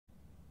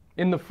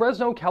In the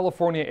Fresno,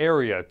 California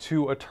area,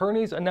 two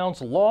attorneys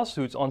announced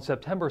lawsuits on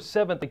September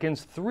 7th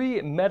against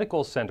three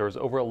medical centers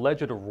over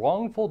alleged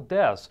wrongful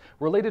deaths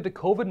related to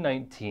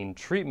COVID-19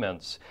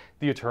 treatments.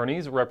 The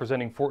attorneys,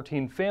 representing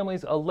 14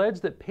 families,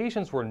 alleged that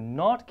patients were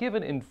not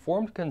given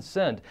informed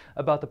consent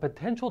about the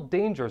potential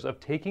dangers of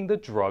taking the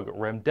drug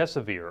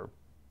Remdesivir.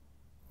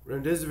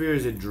 Remdesivir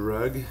is a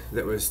drug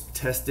that was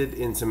tested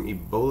in some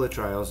Ebola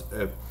trials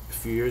a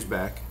few years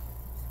back.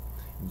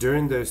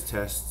 During those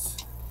tests,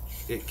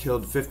 it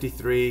killed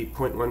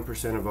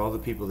 53.1% of all the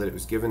people that it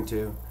was given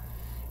to.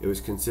 It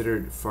was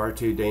considered far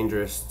too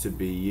dangerous to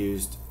be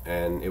used,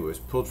 and it was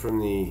pulled from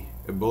the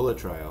Ebola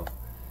trial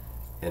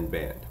and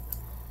banned.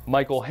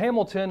 Michael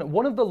Hamilton,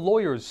 one of the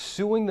lawyers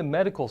suing the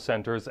medical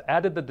centers,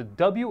 added that the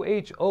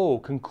WHO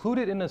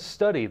concluded in a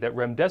study that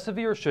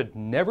Remdesivir should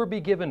never be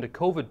given to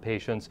COVID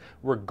patients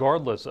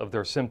regardless of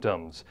their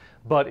symptoms.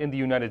 But in the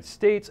United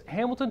States,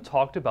 Hamilton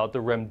talked about the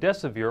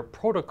Remdesivir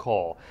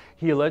protocol.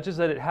 He alleges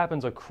that it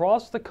happens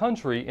across the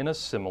country in a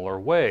similar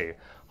way.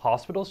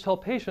 Hospitals tell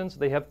patients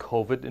they have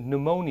COVID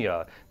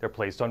pneumonia. They're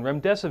placed on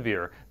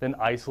Remdesivir, then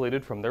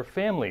isolated from their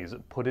families,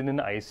 put in an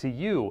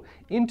ICU,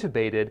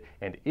 intubated,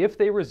 and if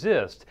they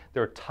resist,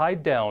 they're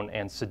tied down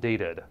and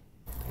sedated.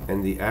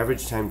 And the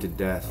average time to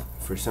death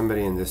for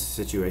somebody in this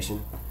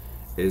situation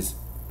is,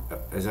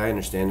 as I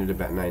understand it,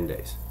 about 9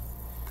 days.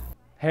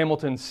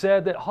 Hamilton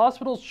said that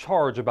hospitals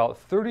charge about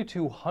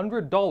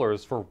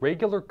 $3,200 for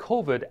regular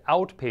COVID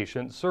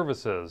outpatient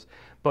services.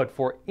 But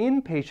for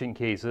inpatient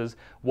cases,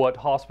 what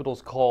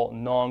hospitals call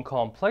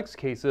non-complex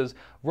cases,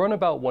 run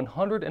about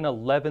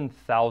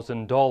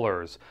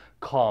 $111,000.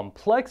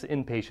 Complex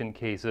inpatient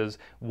cases,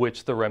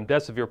 which the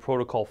Remdesivir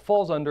protocol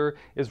falls under,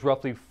 is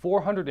roughly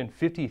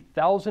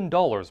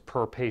 $450,000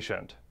 per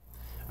patient.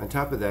 On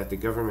top of that, the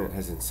government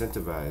has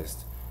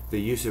incentivized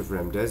the use of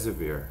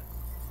Remdesivir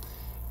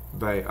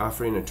by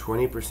offering a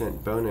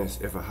 20% bonus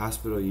if a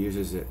hospital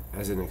uses it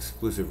as an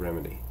exclusive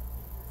remedy,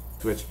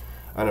 which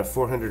on a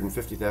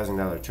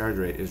 $450,000 charge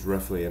rate is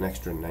roughly an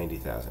extra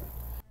 $90,000.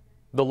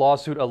 The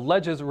lawsuit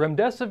alleges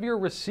Remdesivir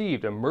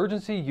received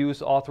emergency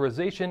use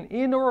authorization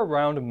in or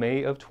around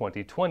May of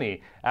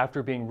 2020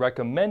 after being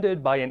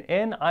recommended by an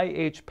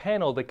NIH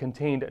panel that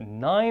contained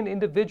 9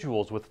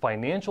 individuals with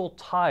financial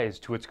ties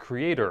to its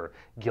creator,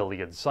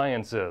 Gilead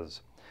Sciences.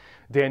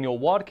 Daniel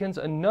Watkins,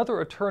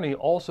 another attorney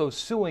also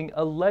suing,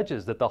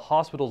 alleges that the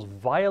hospitals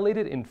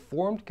violated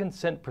informed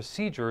consent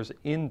procedures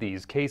in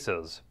these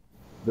cases.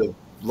 The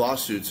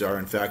lawsuits are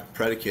in fact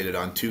predicated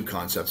on 2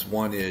 concepts.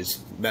 One is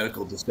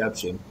medical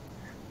deception,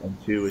 and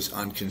 2 is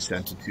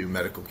unconsented to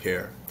medical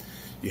care.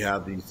 You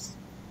have these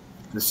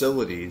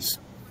facilities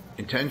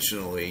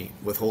intentionally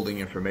withholding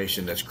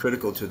information that's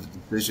critical to the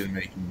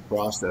decision-making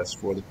process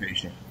for the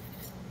patient.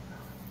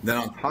 Then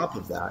on top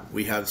of that,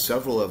 we have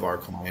several of our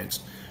clients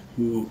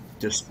who,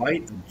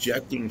 despite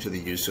objecting to the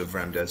use of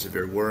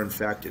Remdesivir, were in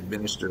fact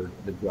administered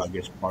the drug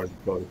as part of the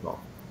protocol.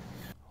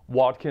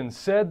 Watkins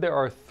said there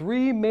are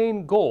 3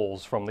 main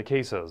goals from the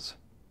cases.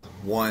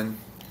 One,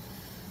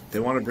 they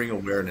want to bring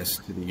awareness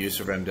to the use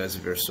of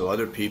Remdesivir so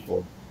other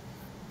people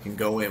can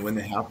go in, when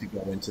they have to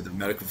go into the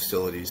medical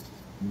facilities,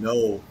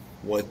 know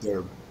what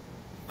they're,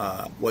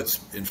 what's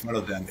in front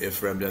of them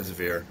if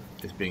Remdesivir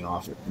is being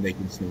offered, and they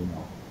can say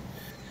no.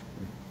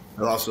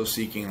 They're also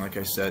seeking, like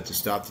I said, to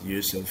stop the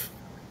use of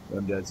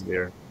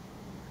Remdesivir.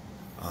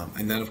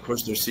 And then, of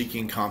course, they're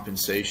seeking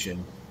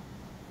compensation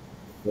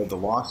for the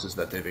losses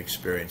that they've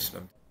experienced.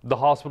 The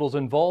hospitals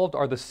involved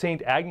are the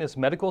St. Agnes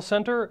Medical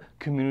Center,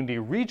 Community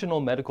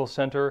Regional Medical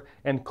Center,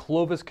 and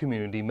Clovis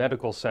Community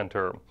Medical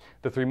Center.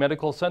 The 3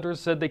 medical centers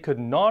said they could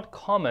not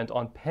comment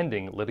on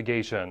pending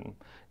litigation.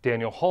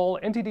 Daniel Hall,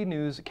 NTD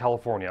News,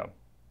 California.